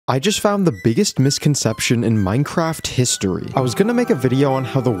I just found the biggest misconception in Minecraft history. I was gonna make a video on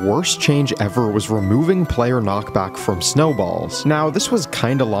how the worst change ever was removing player knockback from snowballs. Now, this was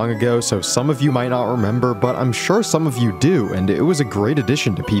kinda long ago, so some of you might not remember, but I'm sure some of you do, and it was a great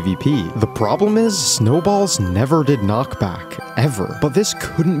addition to PvP. The problem is, snowballs never did knockback, ever. But this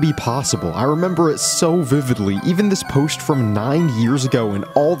couldn't be possible. I remember it so vividly, even this post from 9 years ago, and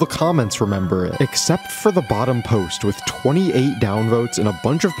all the comments remember it. Except for the bottom post with 28 downvotes and a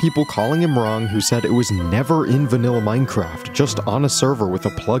bunch of people calling him wrong who said it was never in vanilla Minecraft, just on a server with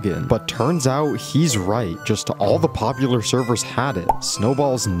a plugin. But turns out he's right, just all the popular servers had it.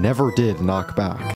 Snowballs never did knock back.